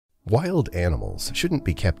Wild animals shouldn't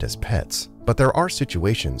be kept as pets, but there are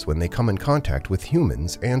situations when they come in contact with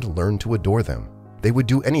humans and learn to adore them. They would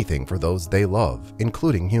do anything for those they love,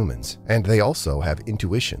 including humans, and they also have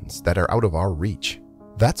intuitions that are out of our reach.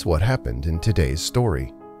 That's what happened in today's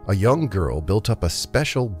story. A young girl built up a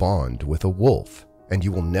special bond with a wolf, and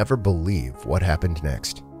you will never believe what happened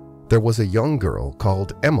next. There was a young girl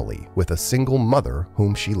called Emily with a single mother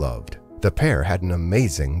whom she loved. The pair had an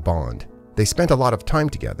amazing bond. They spent a lot of time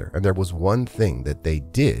together, and there was one thing that they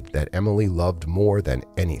did that Emily loved more than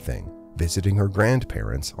anything: visiting her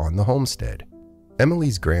grandparents on the homestead.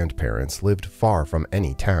 Emily's grandparents lived far from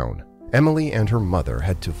any town. Emily and her mother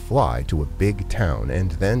had to fly to a big town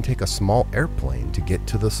and then take a small airplane to get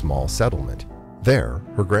to the small settlement. There,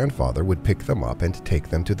 her grandfather would pick them up and take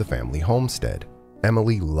them to the family homestead.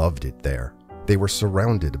 Emily loved it there. They were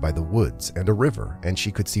surrounded by the woods and a river, and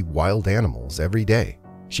she could see wild animals every day.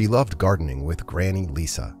 She loved gardening with Granny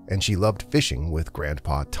Lisa, and she loved fishing with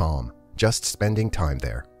Grandpa Tom, just spending time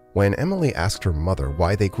there. When Emily asked her mother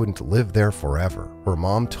why they couldn't live there forever, her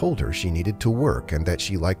mom told her she needed to work and that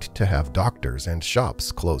she liked to have doctors and shops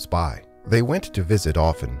close by. They went to visit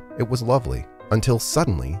often. It was lovely, until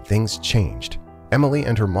suddenly things changed. Emily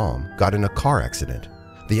and her mom got in a car accident.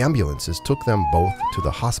 The ambulances took them both to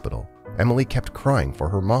the hospital. Emily kept crying for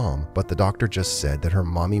her mom, but the doctor just said that her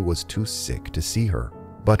mommy was too sick to see her.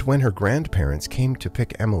 But when her grandparents came to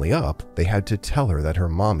pick Emily up, they had to tell her that her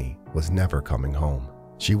mommy was never coming home.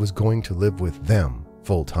 She was going to live with them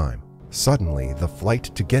full time. Suddenly, the flight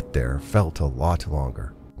to get there felt a lot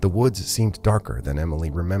longer. The woods seemed darker than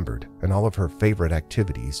Emily remembered, and all of her favorite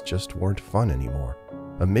activities just weren't fun anymore.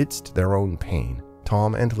 Amidst their own pain,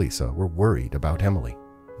 Tom and Lisa were worried about Emily.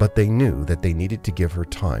 But they knew that they needed to give her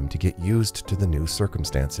time to get used to the new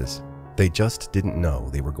circumstances. They just didn't know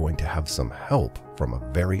they were going to have some help from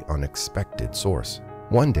a very unexpected source.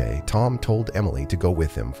 One day, Tom told Emily to go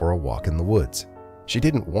with him for a walk in the woods. She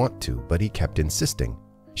didn't want to, but he kept insisting.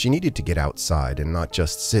 She needed to get outside and not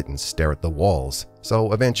just sit and stare at the walls,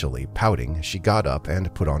 so eventually, pouting, she got up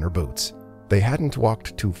and put on her boots. They hadn't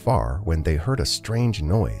walked too far when they heard a strange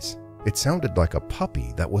noise. It sounded like a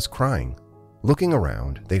puppy that was crying. Looking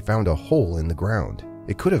around, they found a hole in the ground.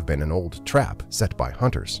 It could have been an old trap set by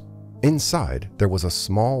hunters. Inside, there was a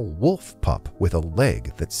small wolf pup with a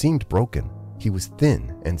leg that seemed broken. He was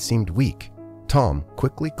thin and seemed weak. Tom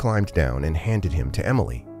quickly climbed down and handed him to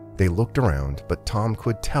Emily. They looked around, but Tom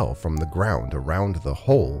could tell from the ground around the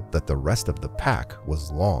hole that the rest of the pack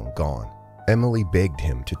was long gone. Emily begged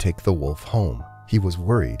him to take the wolf home. He was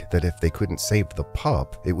worried that if they couldn't save the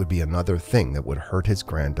pup, it would be another thing that would hurt his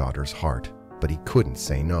granddaughter's heart, but he couldn't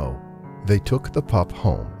say no. They took the pup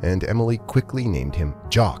home, and Emily quickly named him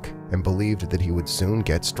Jock and believed that he would soon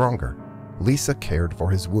get stronger. Lisa cared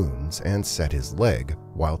for his wounds and set his leg,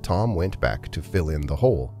 while Tom went back to fill in the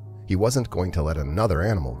hole. He wasn't going to let another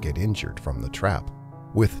animal get injured from the trap.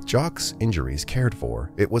 With Jock's injuries cared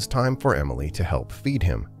for, it was time for Emily to help feed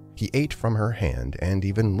him. He ate from her hand and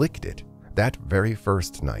even licked it. That very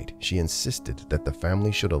first night, she insisted that the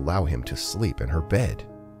family should allow him to sleep in her bed.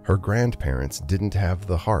 Her grandparents didn't have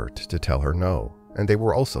the heart to tell her no, and they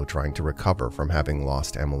were also trying to recover from having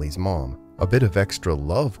lost Emily's mom. A bit of extra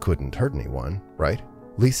love couldn't hurt anyone, right?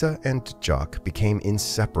 Lisa and Jock became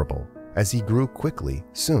inseparable. As he grew quickly,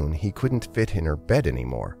 soon he couldn't fit in her bed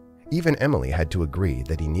anymore. Even Emily had to agree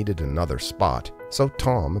that he needed another spot, so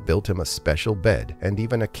Tom built him a special bed and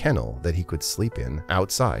even a kennel that he could sleep in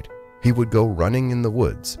outside. He would go running in the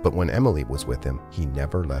woods, but when Emily was with him, he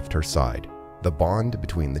never left her side. The bond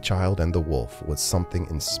between the child and the wolf was something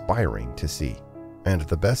inspiring to see. And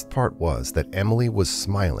the best part was that Emily was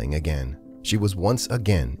smiling again. She was once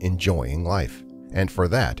again enjoying life. And for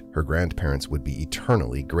that, her grandparents would be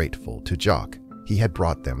eternally grateful to Jock. He had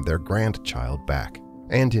brought them their grandchild back.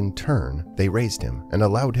 And in turn, they raised him and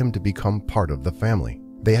allowed him to become part of the family.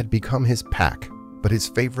 They had become his pack, but his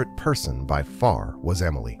favorite person by far was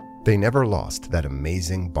Emily. They never lost that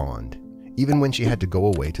amazing bond. Even when she had to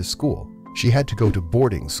go away to school. She had to go to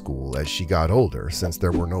boarding school as she got older since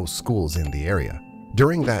there were no schools in the area.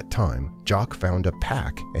 During that time, Jock found a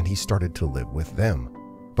pack and he started to live with them.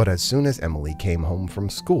 But as soon as Emily came home from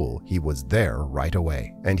school, he was there right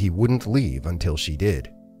away, and he wouldn't leave until she did.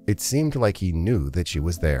 It seemed like he knew that she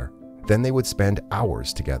was there. Then they would spend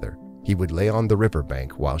hours together. He would lay on the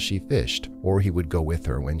riverbank while she fished, or he would go with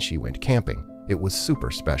her when she went camping. It was super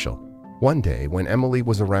special. One day, when Emily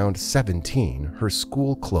was around 17, her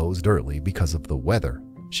school closed early because of the weather.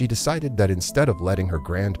 She decided that instead of letting her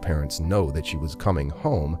grandparents know that she was coming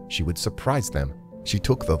home, she would surprise them. She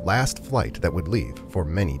took the last flight that would leave for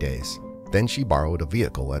many days. Then she borrowed a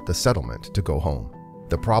vehicle at the settlement to go home.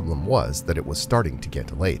 The problem was that it was starting to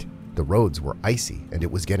get late. The roads were icy and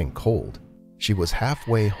it was getting cold. She was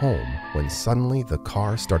halfway home when suddenly the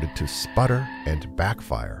car started to sputter and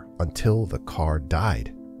backfire until the car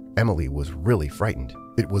died. Emily was really frightened.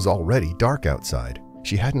 It was already dark outside.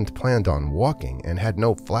 She hadn't planned on walking and had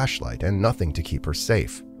no flashlight and nothing to keep her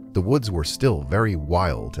safe. The woods were still very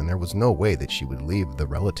wild and there was no way that she would leave the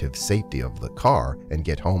relative safety of the car and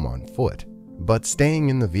get home on foot. But staying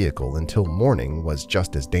in the vehicle until morning was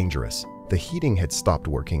just as dangerous. The heating had stopped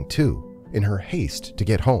working too. In her haste to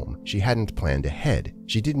get home, she hadn't planned ahead.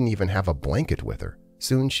 She didn't even have a blanket with her.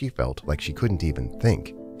 Soon she felt like she couldn't even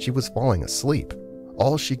think. She was falling asleep.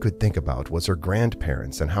 All she could think about was her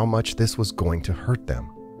grandparents and how much this was going to hurt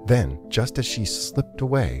them. Then, just as she slipped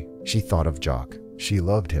away, she thought of Jock. She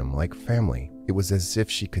loved him like family. It was as if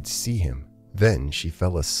she could see him. Then she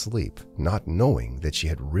fell asleep, not knowing that she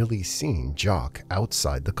had really seen Jock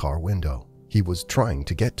outside the car window. He was trying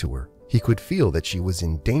to get to her. He could feel that she was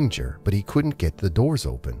in danger, but he couldn't get the doors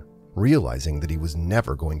open. Realizing that he was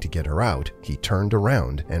never going to get her out, he turned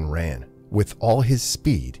around and ran. With all his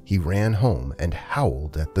speed, he ran home and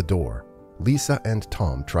howled at the door. Lisa and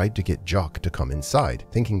Tom tried to get Jock to come inside,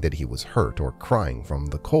 thinking that he was hurt or crying from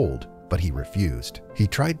the cold, but he refused. He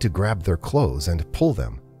tried to grab their clothes and pull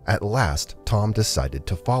them. At last, Tom decided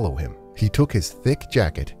to follow him. He took his thick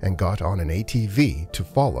jacket and got on an ATV to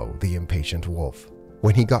follow the impatient wolf.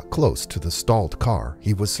 When he got close to the stalled car,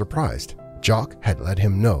 he was surprised. Jock had let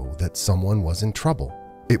him know that someone was in trouble.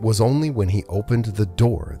 It was only when he opened the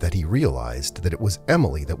door that he realized that it was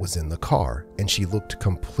Emily that was in the car, and she looked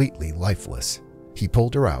completely lifeless. He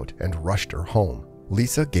pulled her out and rushed her home.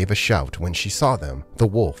 Lisa gave a shout when she saw them, the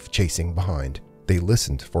wolf chasing behind. They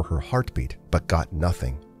listened for her heartbeat, but got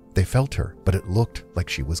nothing. They felt her, but it looked like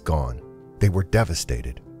she was gone. They were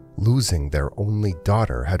devastated. Losing their only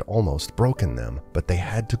daughter had almost broken them, but they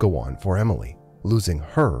had to go on for Emily. Losing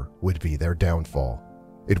her would be their downfall.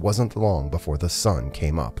 It wasn't long before the sun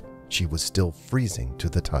came up. She was still freezing to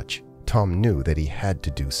the touch. Tom knew that he had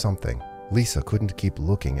to do something. Lisa couldn't keep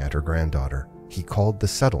looking at her granddaughter. He called the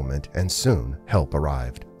settlement and soon help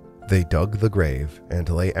arrived. They dug the grave and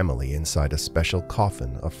lay Emily inside a special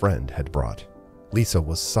coffin a friend had brought. Lisa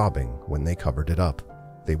was sobbing when they covered it up.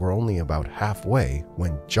 They were only about halfway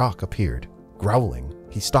when Jock appeared. Growling,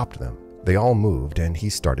 he stopped them. They all moved and he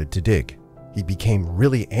started to dig. He became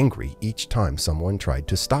really angry each time someone tried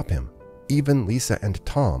to stop him. Even Lisa and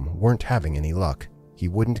Tom weren't having any luck. He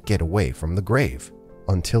wouldn't get away from the grave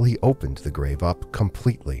until he opened the grave up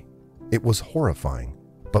completely. It was horrifying,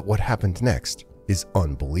 but what happened next is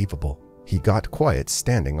unbelievable. He got quiet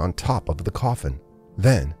standing on top of the coffin.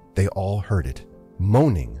 Then they all heard it,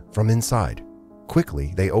 moaning from inside.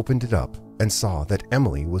 Quickly, they opened it up and saw that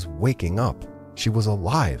Emily was waking up. She was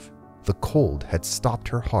alive. The cold had stopped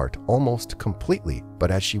her heart almost completely,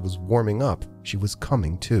 but as she was warming up, she was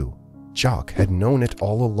coming to. Jock had known it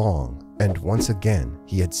all along, and once again,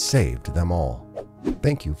 he had saved them all.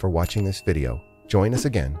 Thank you for watching this video. Join us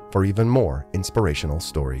again for even more inspirational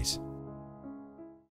stories.